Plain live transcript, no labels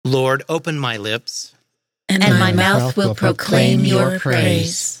Lord, open my lips, and my mouth will proclaim your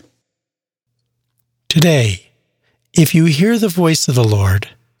praise. Today, if you hear the voice of the Lord,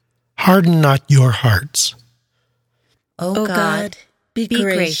 harden not your hearts. O God, be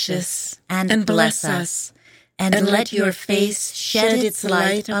gracious and bless us, and let your face shed its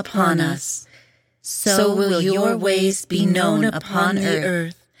light upon us. So will your ways be known upon the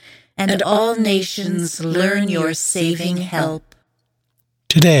earth, and all nations learn your saving help.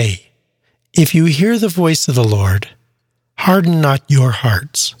 Today, if you hear the voice of the Lord, harden not your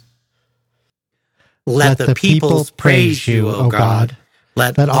hearts. Let the peoples praise you, O God.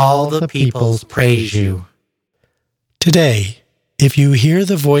 Let all the peoples praise you. Today, if you hear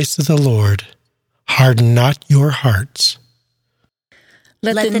the voice of the Lord, harden not your hearts.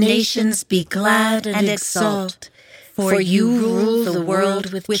 Let the nations be glad and exult, for you rule the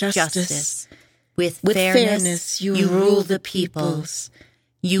world with justice. With fairness you rule the peoples.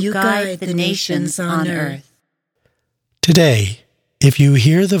 You guide the nations on earth. Today, if you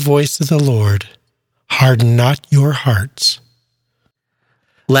hear the voice of the Lord, harden not your hearts.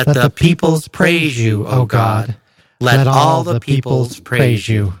 Let the peoples praise you, O God. Let all the peoples praise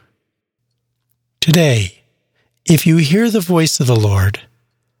you. Today, if you hear the voice of the Lord,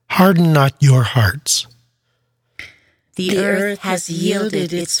 harden not your hearts. The earth has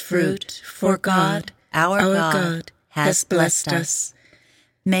yielded its fruit, for God, our God, has blessed us.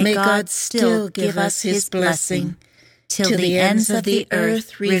 May God still give us his blessing, till the ends of the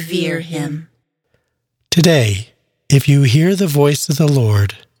earth revere him. Today, if you hear the voice of the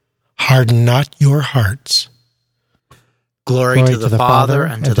Lord, harden not your hearts. Glory to the Father,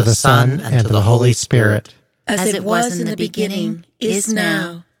 and to the Son, and to the Holy Spirit. As it was in the beginning, is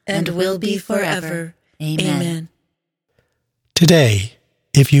now, and will be forever. Amen. Today,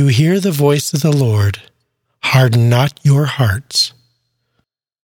 if you hear the voice of the Lord, harden not your hearts.